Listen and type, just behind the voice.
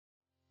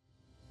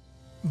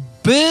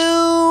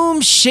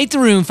Boom! Shake the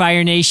room,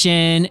 Fire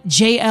Nation.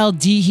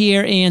 JLD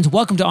here, and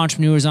welcome to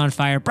Entrepreneurs on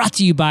Fire, brought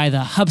to you by the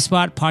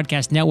HubSpot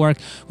Podcast Network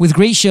with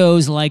great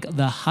shows like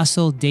The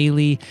Hustle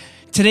Daily.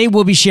 Today,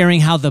 we'll be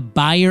sharing how the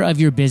buyer of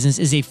your business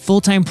is a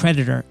full-time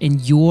predator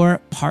and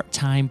your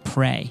part-time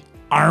prey.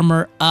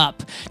 Armor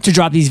up. To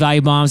drop these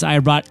value bombs, I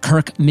brought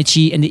Kirk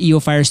Mitchie into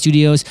EOFire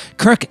Studios.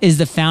 Kirk is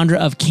the founder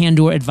of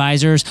Candor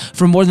Advisors.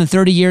 For more than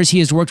 30 years, he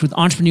has worked with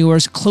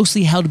entrepreneurs,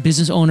 closely held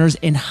business owners,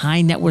 and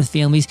high net worth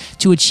families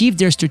to achieve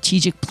their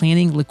strategic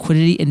planning,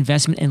 liquidity,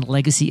 investment, and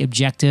legacy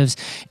objectives.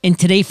 And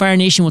today, Fire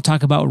Nation, we'll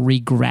talk about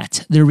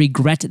regret, the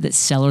regret that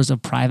sellers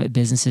of private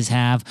businesses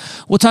have.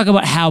 We'll talk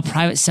about how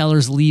private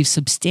sellers leave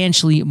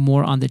substantially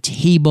more on the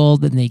table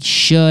than they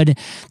should,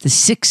 the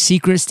 6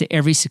 secrets to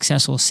every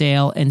successful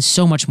sale, and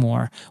so much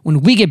more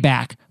when we get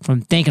back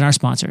from thanking our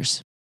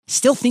sponsors.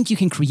 Still think you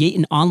can create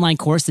an online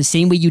course the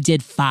same way you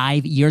did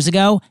 5 years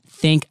ago?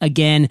 Think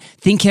again.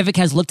 Thinkific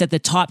has looked at the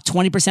top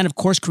 20% of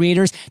course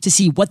creators to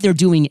see what they're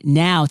doing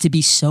now to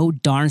be so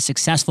darn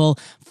successful.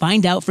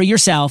 Find out for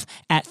yourself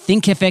at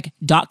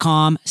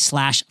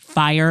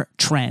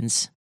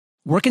thinkific.com/firetrends.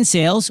 Work in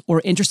sales or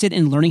interested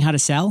in learning how to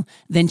sell?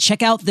 Then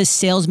check out the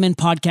Salesman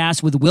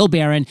Podcast with Will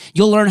Barron.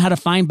 You'll learn how to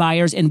find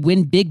buyers and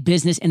win big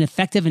business in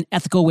effective and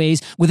ethical ways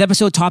with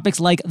episode topics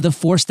like the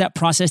 4-step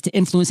process to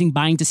influencing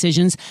buying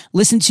decisions.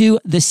 Listen to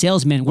The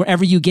Salesman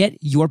wherever you get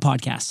your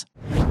podcasts.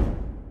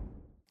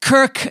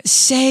 Kirk,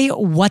 say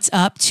what's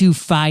up to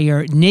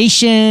Fire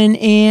Nation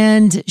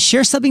and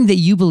share something that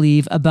you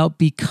believe about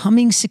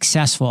becoming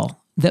successful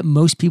that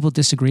most people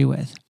disagree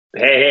with.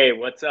 Hey,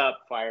 what's up,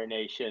 Fire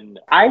Nation?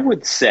 I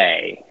would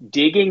say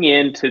digging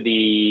into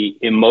the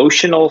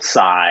emotional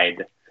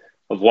side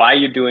of why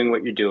you're doing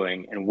what you're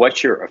doing and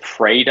what you're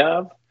afraid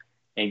of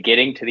and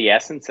getting to the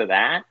essence of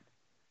that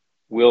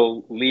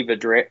will leave a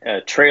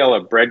trail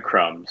of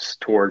breadcrumbs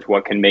towards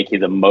what can make you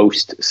the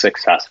most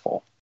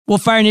successful. Well,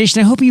 Fire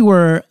Nation, I hope you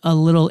were a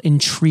little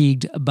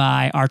intrigued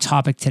by our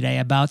topic today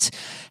about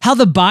how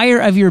the buyer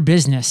of your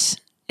business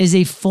is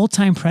a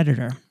full-time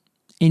predator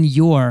in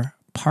your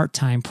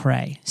part-time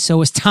prey.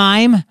 So it's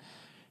time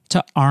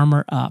to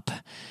armor up.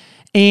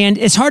 And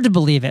it's hard to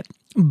believe it,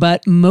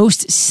 but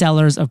most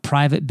sellers of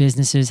private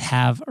businesses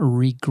have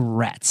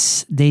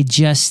regrets. They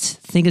just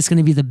think it's going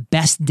to be the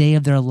best day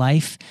of their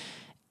life,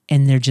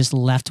 and they're just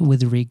left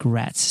with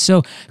regrets.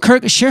 So,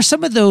 Kirk, share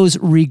some of those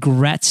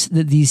regrets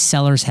that these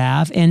sellers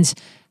have, and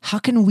how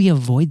can we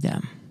avoid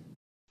them?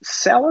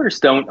 Sellers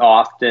don't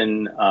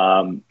often,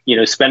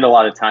 spend a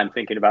lot of time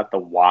thinking about the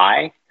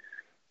why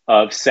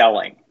of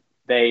selling.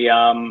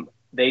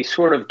 They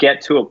sort of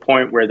get to a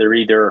point where they're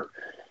either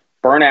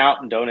burn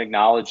out and don't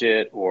acknowledge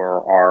it,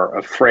 or are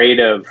afraid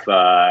of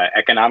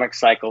economic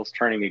cycles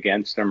turning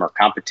against them, or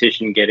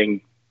competition getting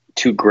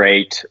too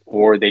great,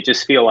 or they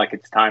just feel like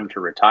it's time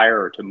to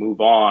retire or to move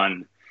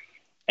on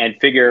and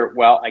figure,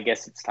 well, I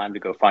guess it's time to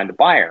go find a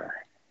buyer.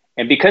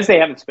 And because they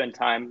haven't spent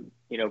time,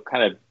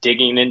 kind of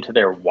digging into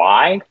their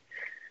why,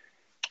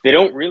 they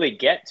don't really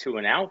get to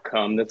an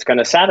outcome that's going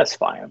to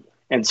satisfy them.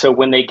 And so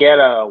when they get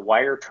a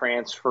wire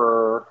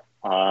transfer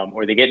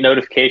or they get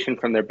notification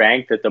from their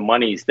bank that the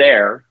money's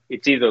there,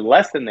 it's either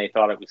less than they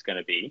thought it was going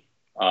to be,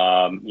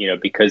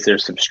 because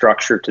there's some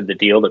structure to the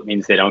deal that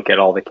means they don't get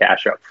all the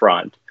cash up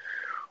front,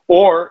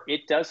 or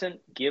it doesn't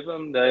give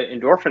them the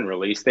endorphin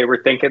release they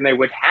were thinking they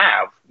would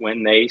have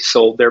when they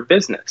sold their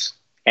business.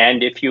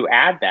 And if you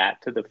add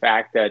that to the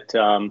fact that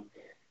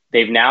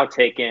they've now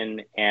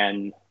taken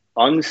an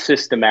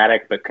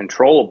unsystematic but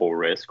controllable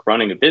risk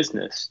running a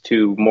business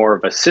to more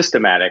of a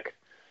systematic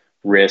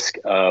risk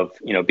of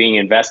being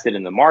invested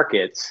in the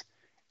markets,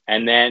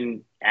 and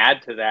then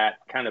add to that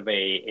kind of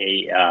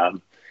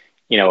an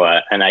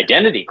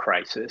identity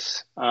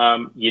crisis,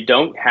 you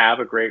don't have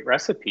a great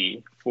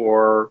recipe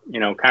for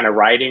kind of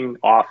riding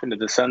off into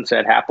the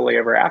sunset happily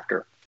ever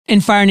after.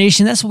 In Fire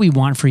Nation, that's what we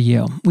want for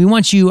you. We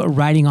want you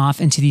riding off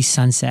into these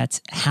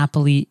sunsets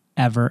happily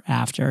ever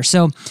after.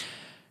 So,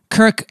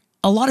 Kirk,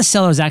 a lot of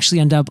sellers actually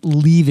end up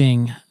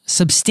leaving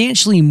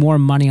substantially more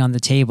money on the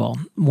table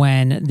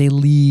when they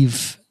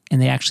leave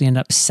and they actually end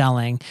up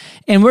selling.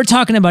 And we're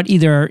talking about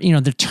either,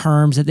 the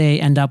terms that they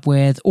end up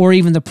with or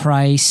even the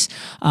price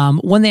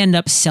when they end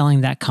up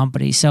selling that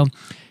company. So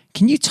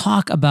can you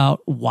talk about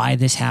why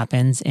this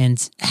happens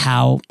and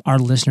how our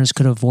listeners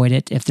could avoid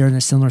it if they're in a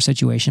similar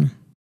situation?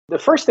 The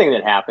first thing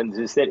that happens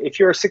is that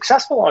if you're a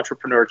successful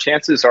entrepreneur,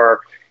 chances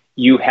are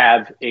you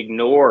have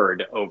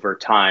ignored over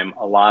time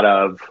a lot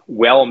of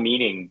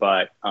well-meaning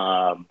but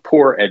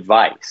poor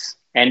advice.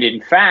 And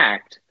in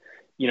fact,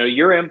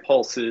 your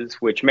impulses,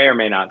 which may or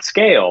may not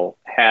scale,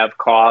 have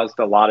caused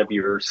a lot of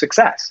your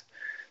success.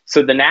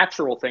 So the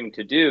natural thing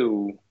to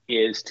do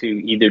is to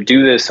either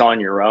do this on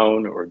your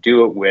own or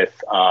do it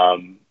with,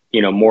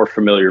 more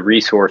familiar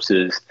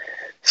resources.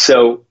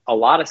 So a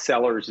lot of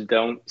sellers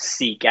don't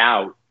seek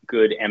out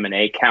good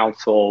M&A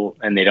counsel,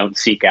 and they don't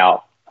seek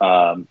out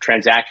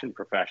transaction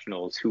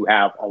professionals who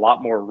have a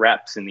lot more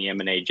reps in the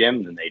M&A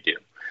gym than they do.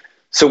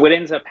 So what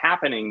ends up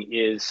happening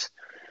is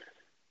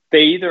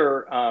they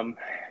either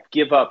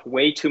give up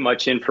way too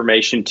much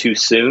information too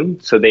soon.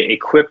 So they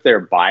equip their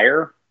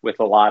buyer with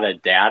a lot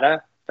of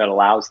data that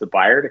allows the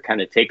buyer to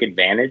kind of take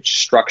advantage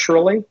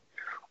structurally,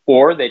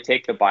 or they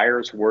take the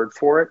buyer's word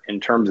for it in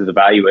terms of the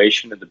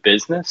valuation of the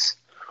business,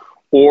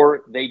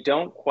 or they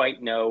don't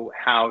quite know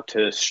how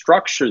to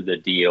structure the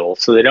deal.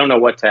 So they don't know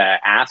what to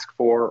ask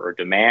for or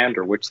demand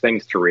or which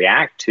things to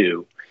react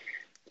to.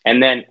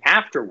 And then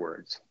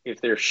afterwards, if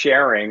they're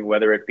sharing,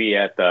 whether it be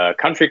at the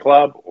country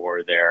club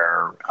or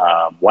their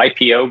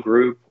YPO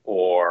group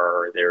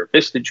or their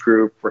Vistage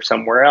group or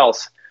somewhere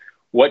else,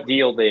 what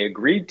deal they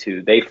agreed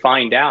to, they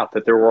find out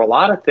that there were a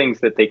lot of things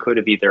that they could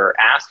have either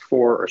asked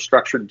for or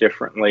structured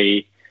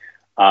differently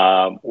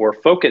or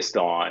focused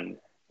on.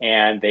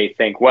 And they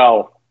think,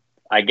 well,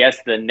 I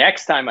guess the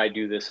next time I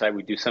do this, I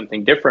would do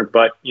something different.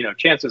 But,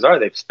 chances are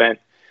they've spent,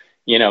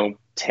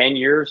 10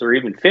 years or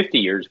even 50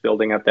 years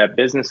building up that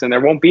business, and there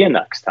won't be a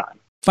next time.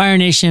 Fire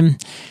Nation,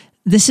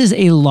 this is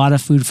a lot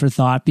of food for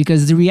thought,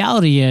 because the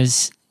reality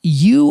is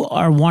you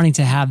are wanting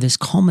to have this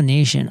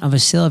culmination of a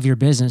sale of your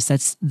business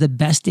that's the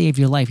best day of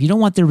your life. You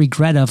don't want the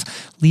regret of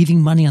leaving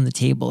money on the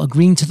table,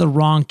 agreeing to the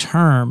wrong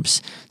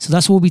terms. So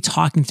that's what we'll be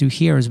talking through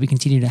here as we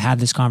continue to have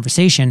this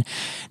conversation.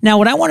 Now,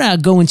 what I want to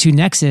go into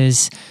next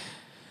is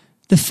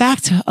the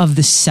fact of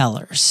the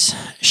sellers.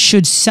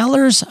 Should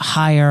sellers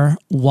hire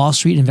Wall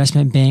Street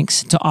investment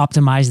banks to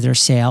optimize their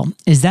sale?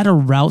 Is that a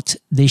route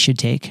they should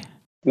take?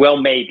 Well,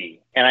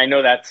 maybe. And I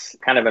know that's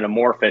kind of an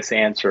amorphous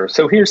answer.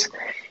 So here's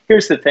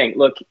the thing.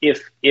 Look,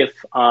 if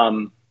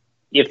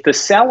the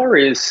seller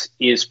is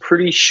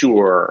pretty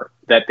sure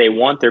that they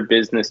want their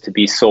business to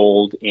be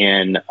sold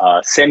in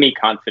a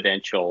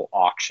semi-confidential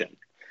auction,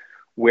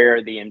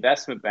 where the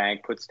investment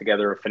bank puts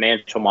together a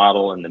financial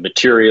model and the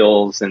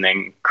materials and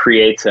then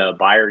creates a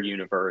buyer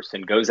universe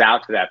and goes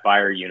out to that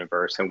buyer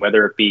universe, and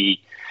whether it be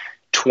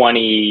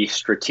 20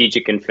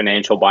 strategic and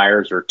financial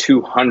buyers or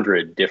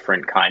 200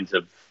 different kinds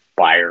of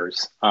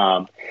buyers,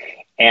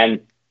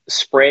 and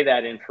spray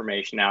that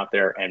information out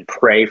there and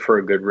pray for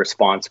a good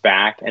response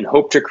back and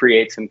hope to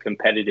create some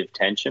competitive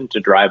tension to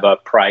drive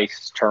up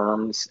price,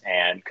 terms,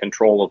 and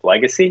control of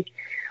legacy,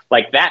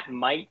 like that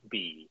might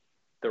be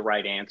the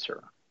right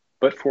answer.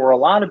 But for a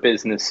lot of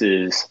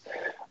businesses,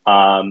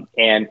 an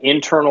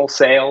internal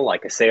sale,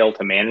 like a sale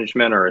to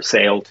management or a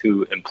sale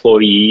to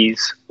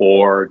employees,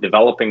 or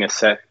developing a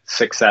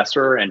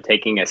successor and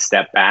taking a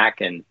step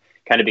back and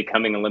kind of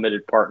becoming a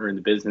limited partner in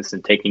the business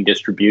and taking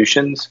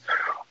distributions,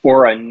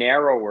 or a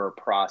narrower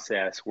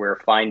process where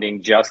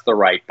finding just the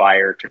right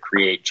buyer to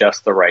create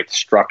just the right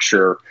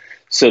structure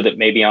so that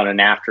maybe on an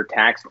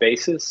after-tax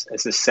basis,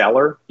 as a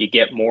seller, you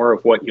get more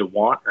of what you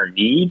want or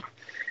need.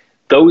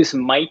 Those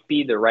might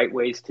be the right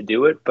ways to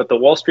do it, but the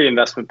Wall Street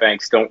investment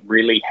banks don't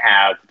really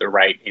have the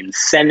right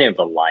incentive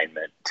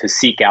alignment to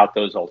seek out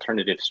those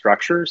alternative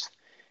structures.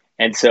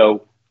 And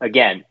so,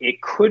 again,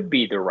 it could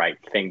be the right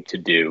thing to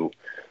do,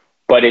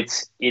 but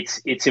it's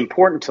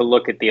important to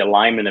look at the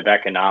alignment of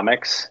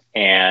economics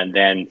and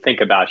then think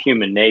about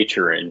human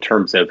nature in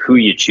terms of who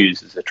you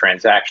choose as a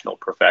transactional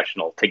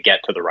professional to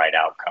get to the right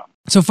outcome.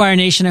 So Fire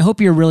Nation, I hope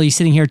you're really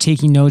sitting here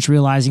taking notes,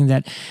 realizing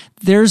that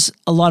there's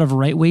a lot of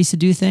right ways to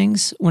do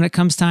things when it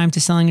comes time to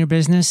selling your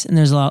business, and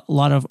there's a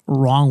lot of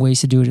wrong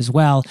ways to do it as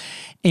well.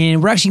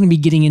 And we're actually going to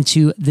be getting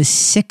into the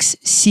 6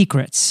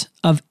 secrets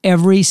of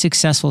every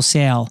successful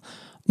sale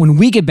when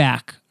we get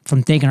back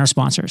from thanking our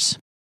sponsors.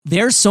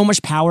 There's so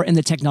much power in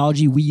the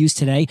technology we use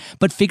today,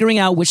 but figuring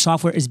out which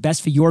software is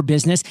best for your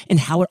business and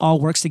how it all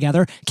works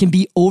together can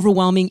be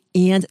overwhelming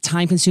and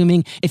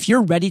time-consuming. If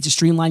you're ready to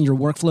streamline your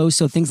workflows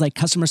so things like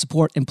customer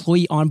support,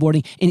 employee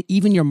onboarding, and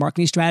even your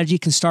marketing strategy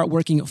can start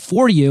working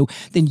for you,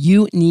 then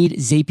you need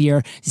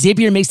Zapier.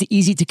 Zapier makes it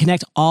easy to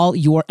connect all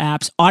your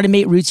apps,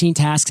 automate routine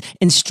tasks,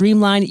 and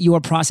streamline your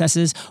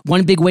processes.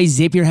 One big way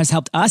Zapier has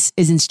helped us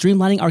is in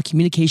streamlining our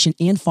communication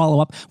and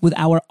follow-up with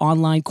our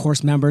online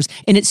course members,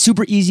 and it's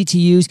super easy to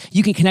use.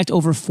 You can connect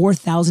over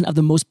 4,000 of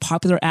the most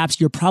popular apps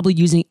you're probably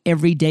using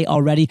every day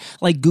already,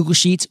 like Google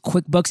Sheets,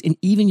 QuickBooks, and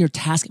even your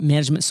task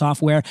management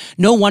software.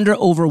 No wonder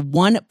over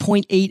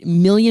 1.8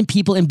 million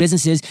people and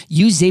businesses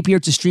use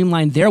Zapier to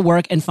streamline their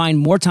work and find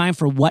more time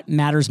for what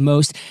matters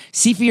most.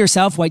 See for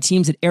yourself why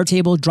teams at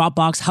Airtable,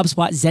 Dropbox,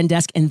 HubSpot,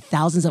 Zendesk, and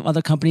thousands of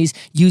other companies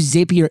use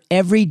Zapier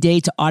every day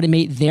to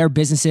automate their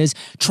businesses.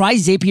 Try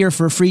Zapier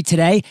for free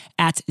today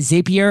at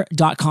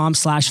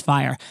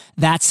zapier.com/fire.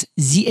 That's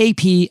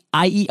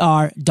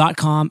zapier.com/fire.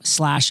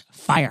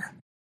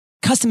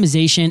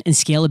 Customization and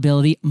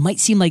scalability might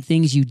seem like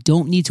things you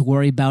don't need to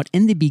worry about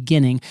in the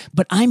beginning,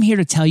 but I'm here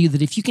to tell you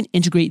that if you can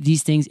integrate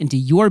these things into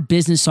your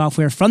business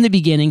software from the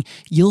beginning,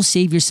 you'll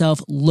save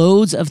yourself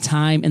loads of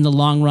time in the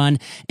long run.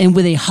 And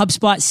with a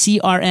HubSpot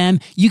CRM,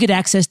 you get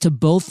access to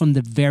both from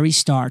the very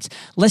start.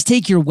 Let's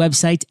take your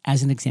website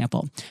as an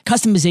example.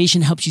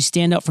 Customization helps you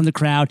stand out from the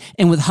crowd,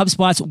 and with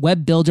HubSpot's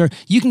Web Builder,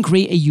 you can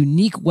create a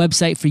unique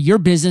website for your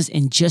business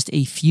in just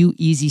a few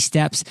easy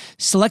steps.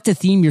 Select a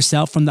theme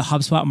yourself from the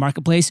HubSpot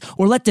marketplace,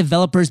 or let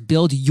developers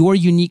build your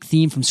unique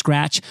theme from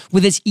scratch.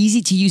 With its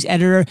easy-to-use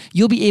editor,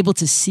 you'll be able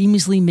to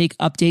seamlessly make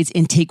updates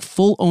and take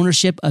full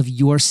ownership of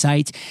your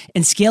site.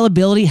 And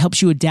scalability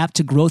helps you adapt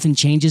to growth and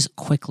changes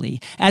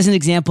quickly. As an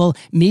example,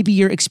 maybe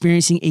you're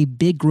experiencing a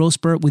big growth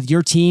spurt with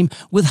your team.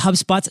 With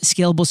HubSpot's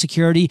scalable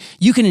security,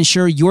 you can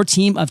ensure your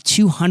team of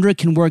 200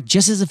 can work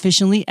just as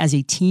efficiently as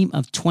a team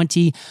of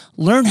 20.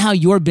 Learn how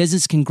your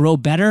business can grow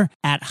better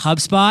at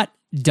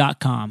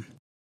HubSpot.com.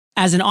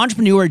 As an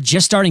entrepreneur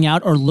just starting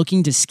out or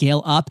looking to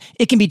scale up,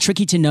 it can be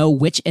tricky to know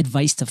which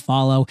advice to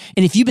follow.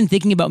 And if you've been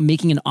thinking about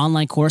making an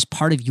online course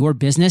part of your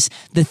business,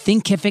 the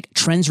Thinkific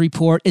Trends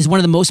Report is one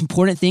of the most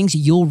important things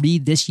you'll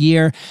read this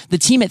year. The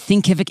team at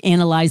Thinkific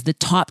analyzed the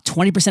top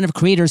 20% of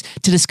creators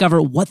to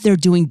discover what they're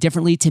doing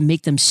differently to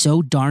make them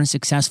so darn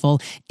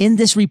successful. In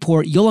this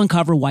report, you'll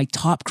uncover why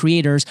top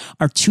creators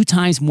are 2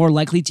 times more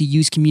likely to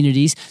use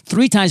communities,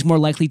 3 times more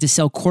likely to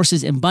sell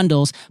courses and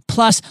bundles,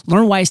 plus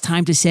learn why it's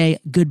time to say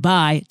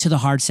goodbye to the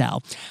hard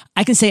sell.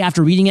 I can say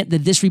after reading it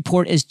that this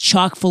report is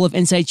chock full of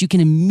insights you can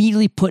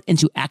immediately put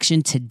into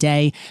action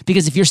today,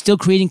 because if you're still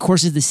creating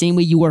courses the same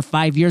way you were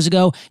 5 years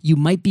ago, you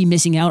might be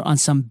missing out on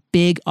some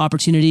big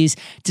opportunities.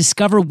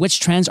 Discover which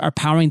trends are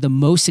powering the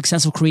most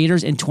successful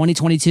creators in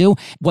 2022,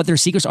 what their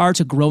secrets are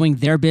to growing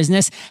their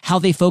business, how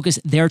they focus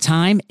their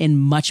time, and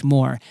much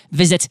more.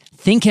 Visit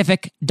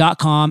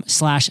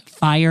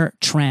thinkific.com/fire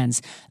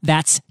trends.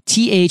 That's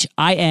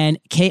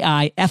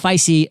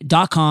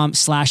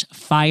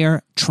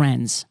thinkific.com/fire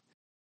trends.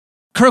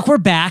 Kirk, we're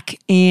back,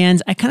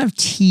 and I kind of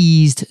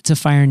teased to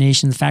Fire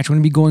Nation the fact we're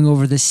going to be going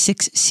over the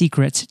 6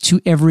 secrets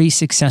to every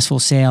successful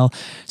sale.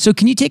 So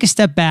can you take a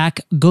step back,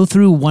 go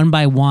through one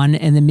by one,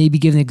 and then maybe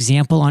give an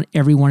example on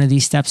every one of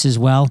these steps as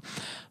well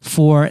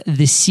for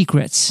the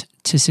secrets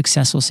to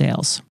successful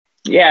sales?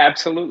 Yeah,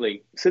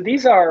 absolutely. So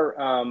these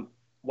are,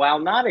 while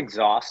not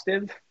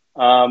exhaustive,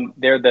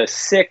 they're the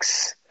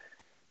 6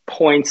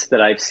 points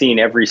that I've seen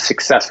every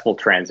successful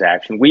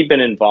transaction. We've been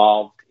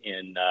involved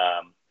in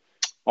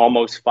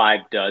almost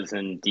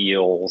 6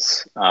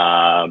 deals,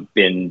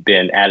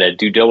 been at a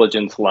due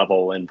diligence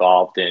level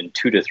involved in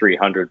 200 to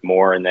 300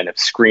 more, and then have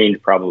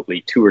screened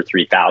probably 2,000 or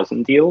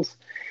 3,000 deals.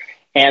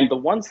 And the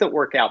ones that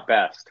work out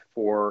best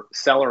for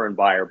seller and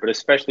buyer, but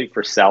especially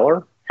for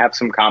seller, have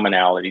some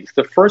commonalities.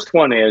 The first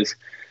one is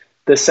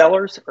the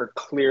sellers are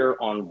clear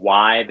on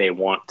why they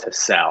want to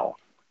sell.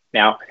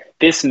 Now,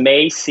 this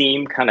may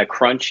seem kind of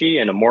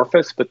crunchy and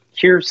amorphous, but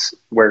here's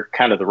where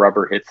kind of the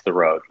rubber hits the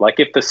road. Like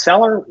if the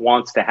seller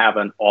wants to have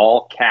an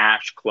all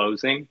cash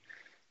closing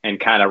and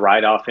kind of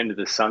ride off into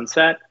the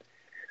sunset,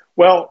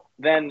 well,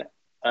 then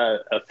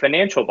a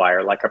financial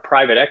buyer, like a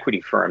private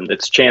equity firm,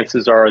 that's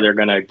chances are they're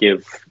going to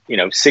give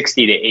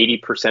 60 to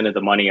 80% of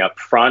the money up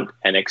front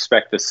and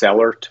expect the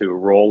seller to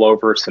roll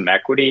over some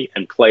equity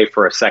and play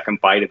for a second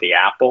bite of the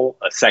apple,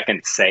 a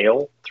second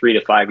sale 3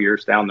 to 5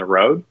 years down the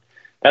road.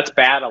 That's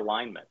bad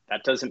alignment.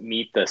 That doesn't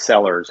meet the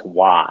seller's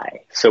why.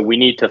 So we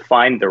need to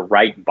find the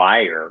right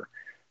buyer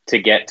to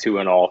get to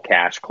an all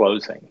cash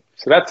closing.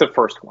 So that's the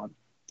first one.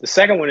 The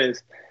second one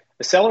is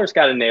the seller's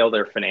got to nail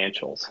their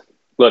financials.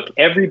 Look,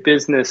 every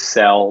business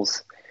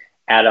sells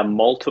at a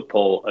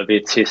multiple of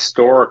its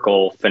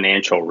historical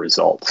financial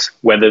results,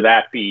 whether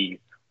that be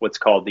what's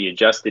called the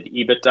adjusted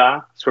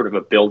EBITDA, sort of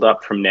a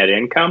buildup from net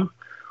income,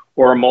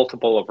 or a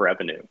multiple of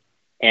revenue.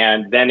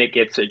 And then it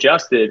gets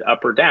adjusted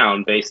up or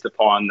down based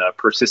upon the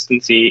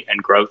persistency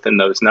and growth in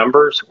those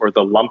numbers or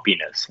the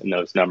lumpiness in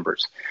those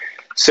numbers.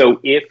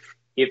 So if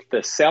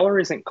the seller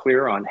isn't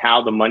clear on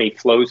how the money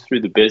flows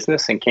through the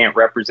business and can't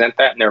represent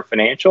that in their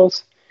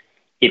financials,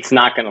 it's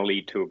not going to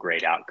lead to a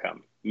great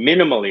outcome.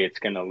 Minimally, it's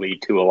going to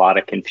lead to a lot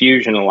of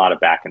confusion, a lot of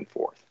back and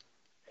forth.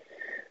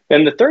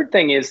 Then the third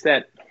thing is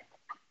that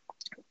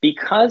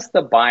because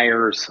the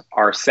buyers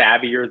are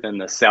savvier than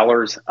the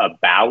sellers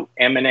about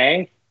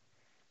M&A,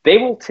 they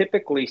will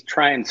typically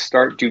try and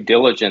start due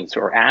diligence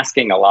or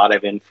asking a lot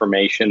of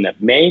information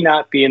that may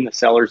not be in the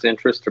seller's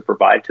interest to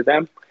provide to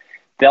them.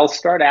 They'll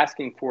start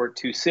asking for it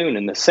too soon.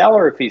 And the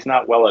seller, if he's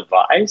not well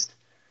advised,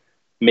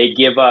 may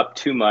give up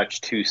too much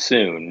too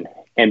soon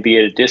and be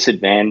at a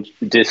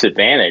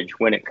disadvantage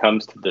when it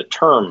comes to the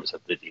terms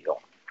of the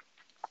deal,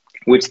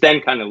 which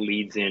then kind of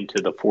leads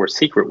into the fourth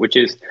secret, which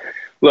is,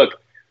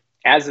 look,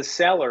 as a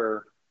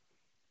seller,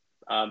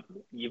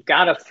 you've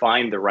got to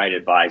find the right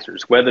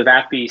advisors, whether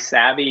that be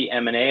savvy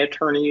M&A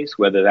attorneys,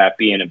 whether that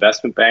be an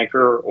investment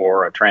banker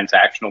or a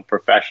transactional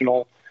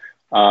professional.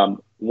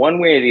 One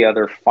way or the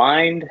other,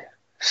 find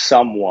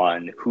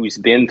someone who's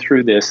been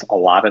through this a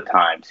lot of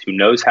times, who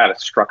knows how to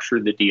structure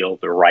the deal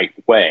the right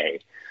way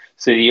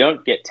so that you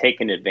don't get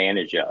taken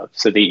advantage of,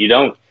 so that you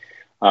don't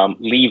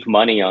leave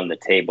money on the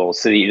table,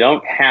 so that you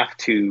don't have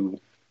to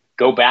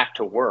go back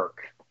to work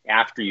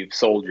after you've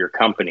sold your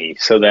company,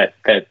 so that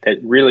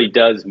really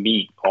does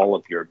meet all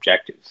of your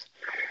objectives.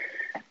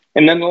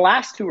 And then the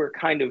last two are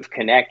kind of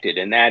connected,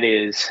 and that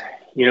is,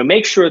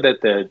 make sure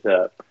that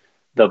the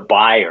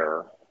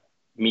buyer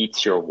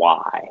meets your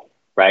why,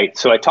 right?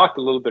 So I talked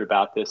a little bit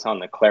about this on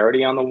the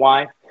clarity on the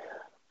why,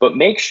 But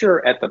make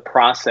sure at the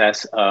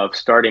process of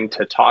starting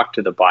to talk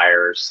to the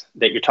buyers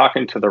that you're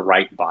talking to the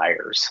right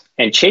buyers,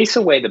 and chase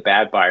away the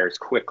bad buyers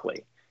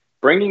quickly.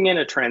 Bringing in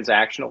a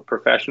transactional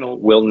professional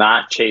will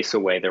not chase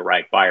away the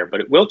right buyer,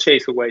 but it will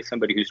chase away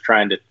somebody who's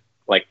trying to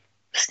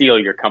steal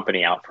your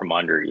company out from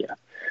under you.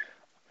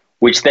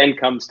 Which then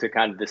comes to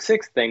kind of the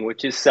sixth thing,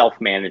 which is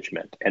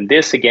self-management. And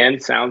this, again,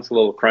 sounds a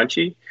little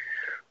crunchy,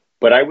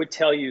 but I would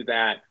tell you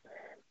that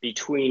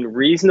between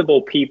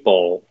reasonable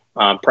people,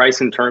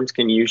 price and terms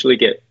can usually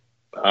get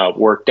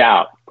worked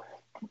out.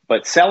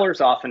 But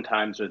sellers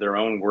oftentimes are their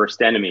own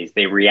worst enemies.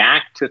 They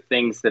react to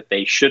things that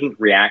they shouldn't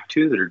react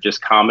to that are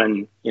just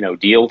common,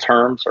 deal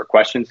terms or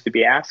questions to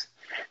be asked.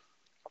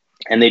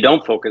 And they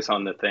don't focus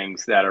on the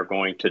things that are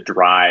going to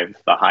drive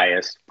the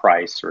highest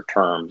price or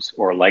terms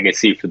or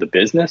legacy for the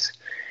business.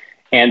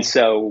 And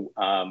so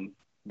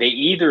they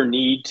either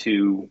need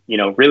to,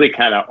 really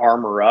kind of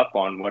armor up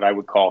on what I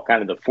would call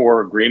kind of the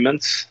 4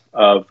 agreements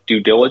of due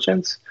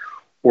diligence,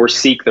 or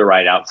seek the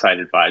right outside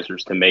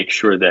advisors to make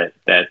sure that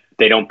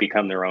they don't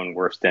become their own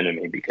worst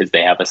enemy because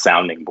they have a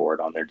sounding board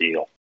on their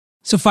deal.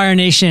 So Fire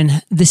Nation,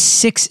 the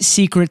 6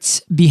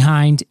 secrets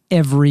behind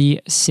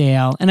every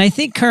sale. And I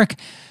think, Kirk,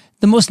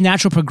 the most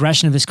natural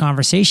progression of this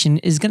conversation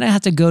is going to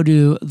have to go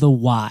to the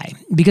why,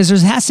 because there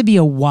has to be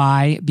a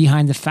why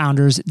behind the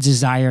founder's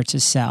desire to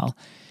sell.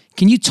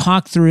 Can you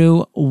talk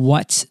through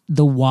what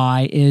the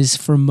why is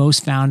for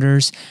most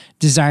founders'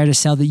 desire to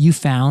sell that you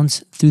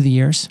found through the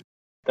years?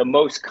 The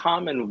most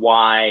common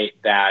why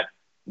that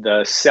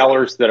the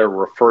sellers that are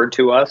referred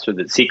to us or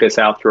that seek us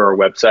out through our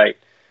website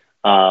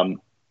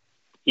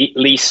at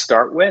least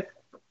start with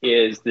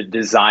is the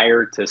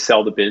desire to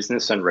sell the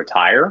business and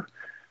retire.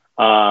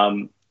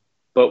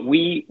 But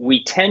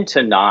we tend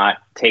to not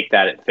take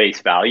that at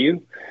face value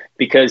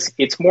because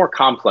it's more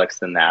complex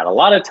than that. A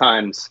lot of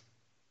times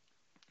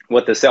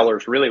what the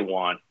sellers really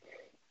want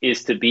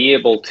is to be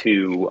able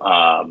to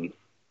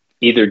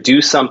either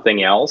do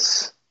something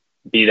else,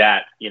 be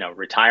that,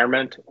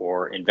 retirement,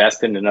 or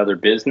invest in another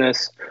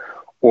business,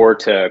 or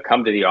to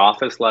come to the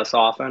office less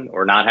often,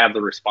 or not have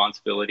the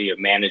responsibility of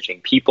managing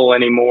people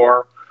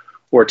anymore,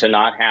 or to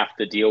not have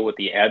to deal with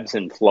the ebbs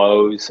and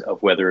flows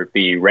of whether it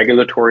be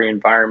regulatory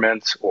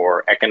environments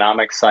or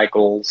economic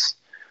cycles.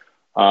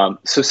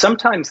 So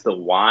sometimes the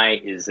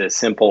why is as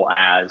simple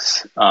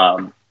as,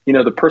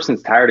 the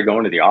person's tired of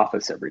going to the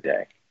office every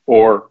day,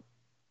 or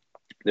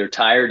they're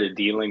tired of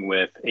dealing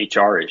with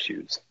HR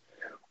issues,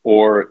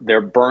 or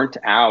they're burnt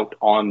out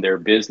on their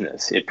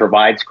business. It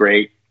provides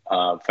great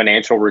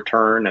financial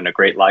return and a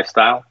great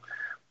lifestyle,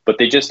 but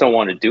they just don't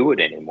want to do it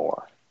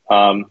anymore.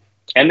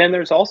 And then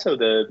there's also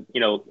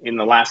in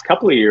the last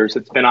couple of years,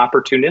 it's been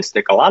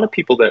opportunistic. A lot of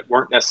people that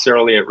weren't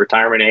necessarily at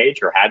retirement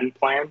age or hadn't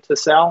planned to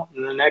sell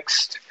in the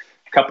next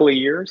couple of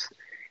years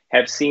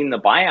have seen the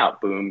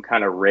buyout boom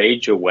kind of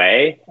rage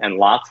away, and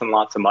lots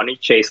of money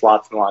chase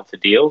lots and lots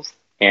of deals.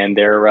 And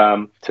they're,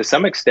 to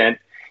some extent,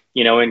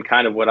 in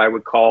kind of what I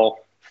would call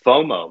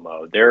FOMO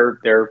mode.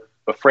 They're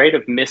afraid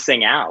of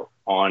missing out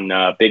on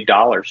big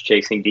dollars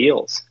chasing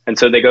deals. And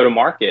so they go to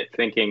market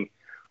thinking,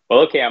 well,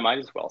 okay, I might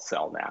as well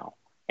sell now.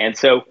 And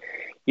so,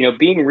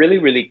 being really,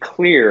 really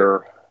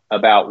clear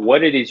about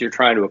what it is you're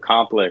trying to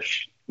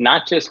accomplish,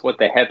 not just what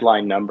the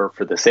headline number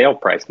for the sale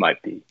price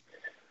might be,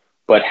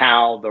 but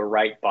how the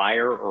right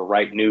buyer or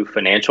right new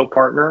financial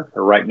partner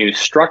or right new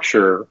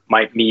structure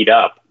might meet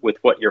up with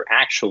what you're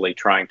actually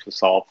trying to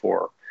solve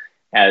for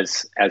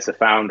as a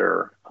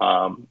founder.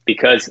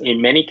 Because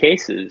in many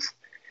cases,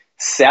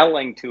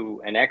 selling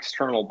to an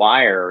external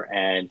buyer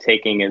and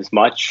taking as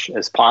much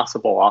as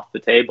possible off the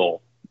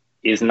table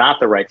is not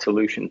the right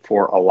solution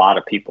for a lot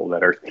of people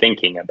that are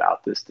thinking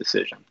about this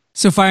decision.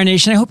 So Fire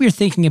Nation, I hope you're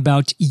thinking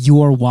about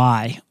your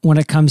why when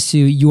it comes to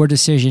your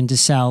decision to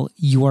sell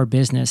your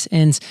business.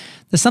 And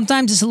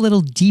sometimes it's a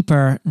little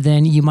deeper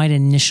than you might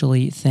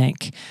initially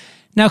think.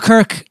 Now,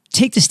 Kirk,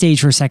 take the stage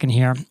for a second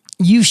here.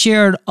 You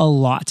shared a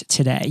lot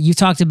today. You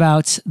talked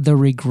about the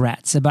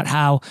regrets, about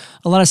how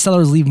a lot of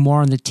sellers leave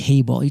more on the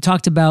table. You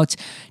talked about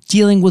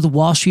dealing with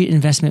Wall Street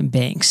investment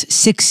banks,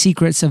 6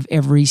 secrets of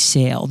every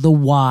sale, the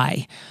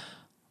why.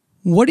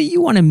 What do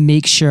you want to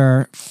make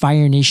sure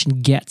Fire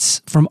Nation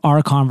gets from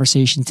our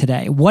conversation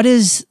today? What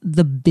is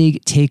the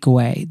big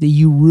takeaway that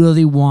you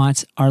really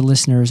want our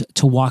listeners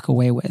to walk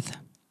away with?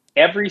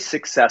 Every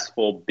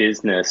successful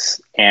business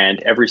and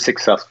every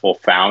successful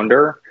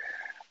founder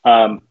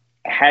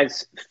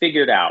has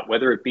figured out,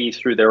 whether it be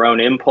through their own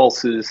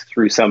impulses,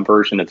 through some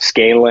version of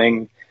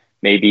scaling,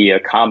 maybe a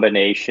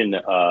combination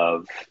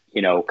of,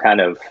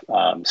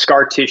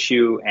 scar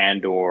tissue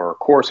and or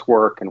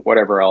coursework and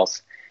whatever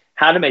else,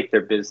 how to make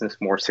their business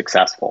more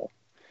successful.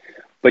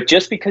 But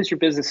just because your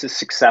business is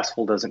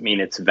successful doesn't mean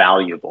it's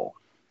valuable.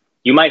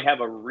 You might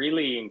have a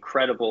really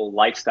incredible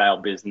lifestyle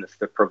business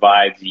that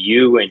provides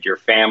you and your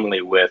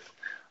family with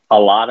a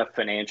lot of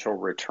financial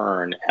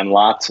return and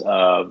lots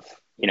of,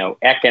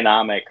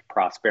 economic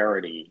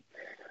prosperity.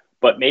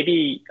 But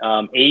maybe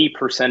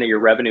 80% of your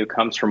revenue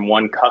comes from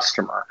one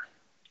customer.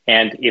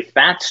 And if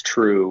that's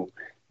true,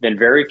 then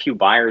very few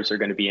buyers are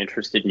going to be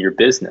interested in your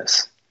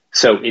business.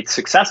 So it's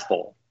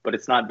successful, but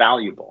it's not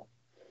valuable.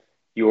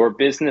 Your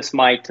business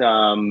might,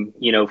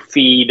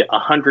 feed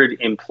 100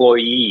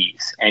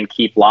 employees and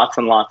keep lots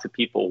and lots of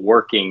people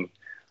working,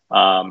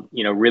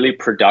 really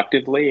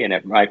productively, and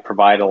it might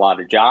provide a lot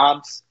of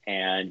jobs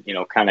and,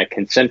 kind of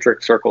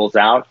concentric circles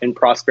out in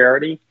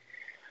prosperity.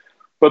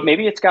 But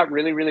maybe it's got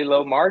really, really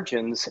low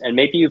margins, and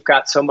maybe you've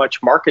got so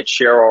much market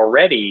share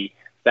already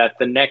that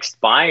the next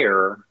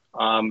buyer,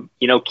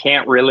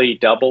 can't really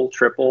double,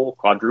 triple,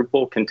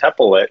 quadruple,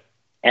 quintuple it.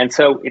 And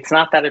so it's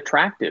not that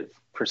attractive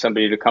for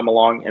somebody to come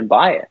along and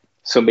buy it.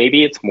 So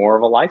maybe it's more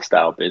of a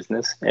lifestyle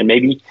business, and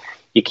maybe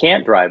you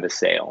can't drive a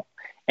sale.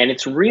 And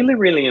it's really,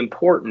 really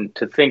important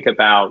to think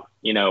about,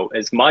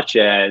 as much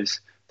as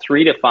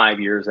 3 to 5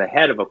 years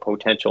ahead of a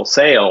potential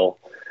sale.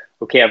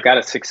 Okay, I've got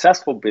a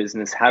successful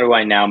business. How do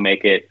I now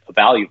make it a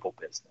valuable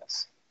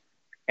business?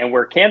 And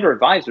where Candor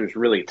Advisors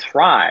really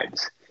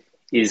thrives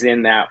is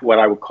in that, what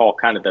I would call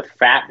kind of the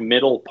fat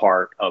middle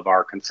part of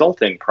our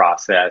consulting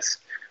process,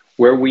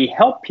 where we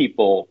help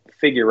people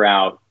figure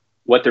out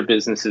what their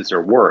businesses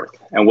are worth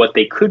and what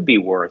they could be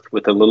worth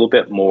with a little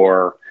bit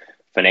more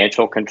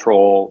financial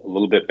control, a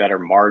little bit better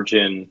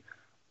margin,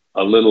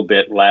 a little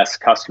bit less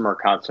customer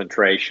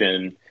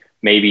concentration,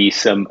 maybe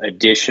some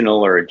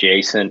additional or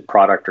adjacent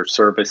product or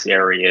service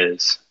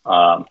areas.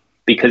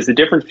 Because the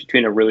difference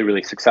between a really,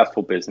 really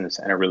successful business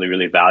and a really,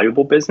 really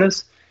valuable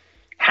business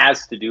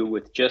has to do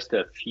with just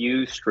a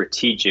few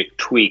strategic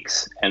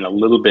tweaks and a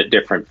little bit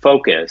different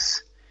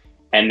focus.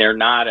 And they're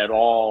not at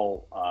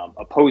all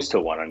opposed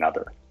to one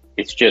another.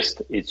 It's just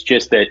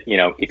that,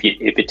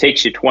 if it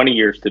takes you 20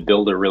 years to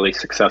build a really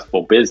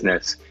successful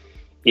business,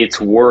 it's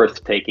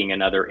worth taking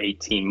another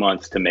 18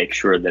 months to make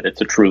sure that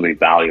it's a truly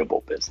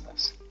valuable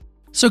business.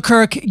 So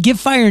Kirk, give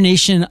Fire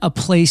Nation a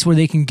place where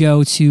they can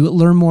go to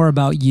learn more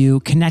about you,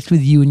 connect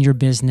with you and your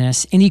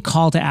business, any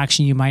call to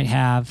action you might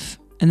have,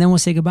 and then we'll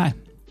say goodbye.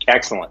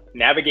 Excellent.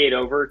 Navigate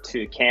over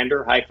to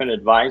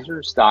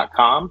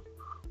candor-advisors.com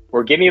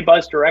or give me a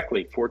buzz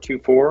directly,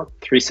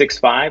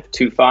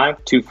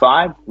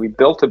 424-365-2525. We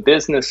built a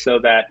business so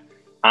that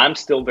I'm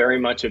still very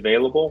much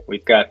available.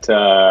 We've got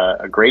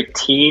a great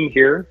team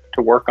here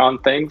to work on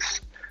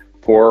things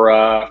for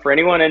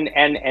anyone.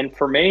 And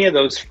for many of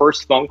those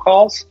first phone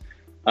calls,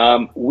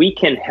 we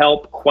can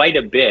help quite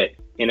a bit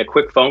in a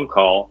quick phone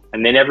call,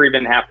 and they never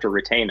even have to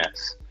retain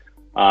us.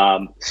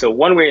 So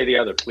one way or the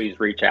other, please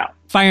reach out.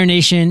 Fire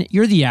Nation,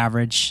 you're the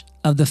average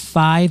of the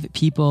 5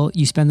 people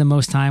you spend the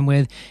most time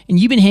with, and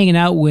you've been hanging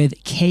out with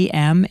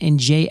KM and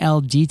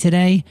JLD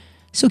today,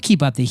 so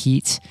keep up the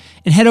heat.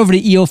 And head over to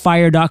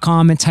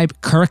EOFire.com and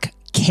type Kirk,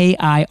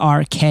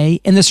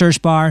 K-I-R-K, in the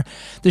search bar.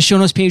 The show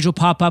notes page will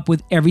pop up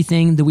with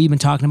everything that we've been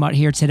talking about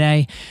here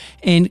today.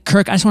 And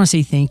Kirk, I just want to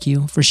say thank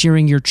you for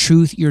sharing your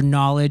truth, your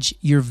knowledge,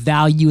 your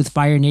value with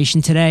Fire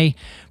Nation today.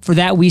 For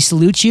that, we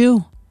salute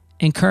you.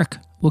 And Kirk,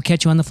 we'll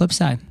catch you on the flip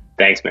side.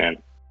 Thanks, man.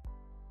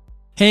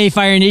 Hey,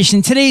 Fire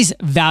Nation. Today's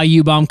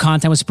Value Bomb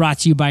content was brought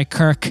to you by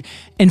Kirk.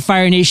 And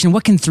Fire Nation,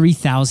 what can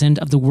 3,000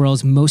 of the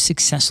world's most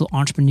successful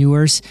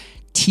entrepreneurs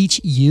teach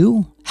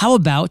you? How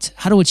about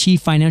how to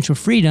achieve financial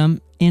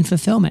freedom and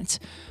fulfillment?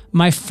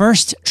 My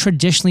first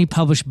traditionally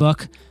published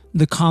book,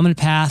 The Common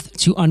Path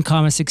to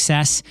Uncommon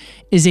Success,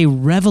 is a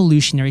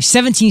revolutionary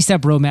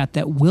 17-step roadmap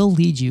that will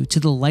lead you to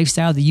the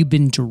lifestyle that you've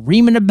been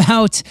dreaming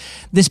about.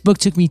 This book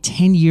took me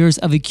 10 years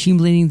of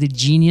accumulating the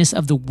genius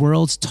of the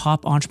world's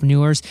top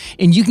entrepreneurs,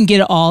 and you can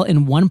get it all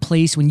in one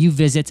place when you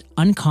visit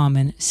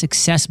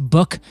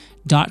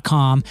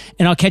uncommonsuccessbook.com.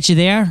 And I'll catch you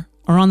there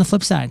or on the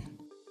flip side.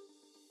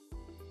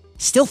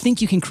 Still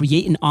think you can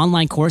create an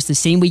online course the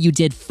same way you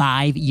did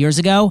 5 years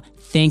ago?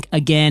 Think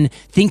again.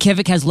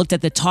 Thinkific has looked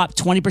at the top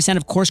 20%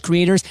 of course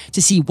creators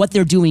to see what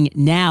they're doing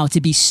now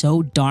to be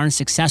so darn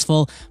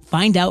successful.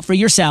 Find out for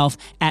yourself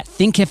at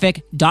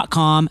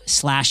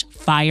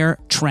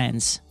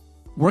thinkific.com/firetrends.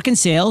 Work in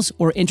sales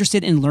or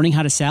interested in learning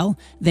how to sell?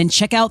 Then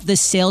check out the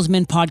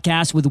Salesman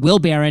podcast with Will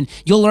Barron.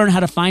 You'll learn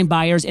how to find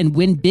buyers and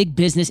win big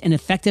business in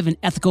effective and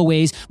ethical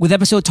ways with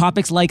episode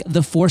topics like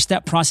the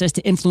 4-step process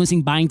to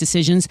influencing buying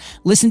decisions.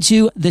 Listen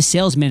to The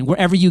Salesman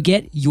wherever you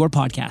get your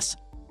podcasts.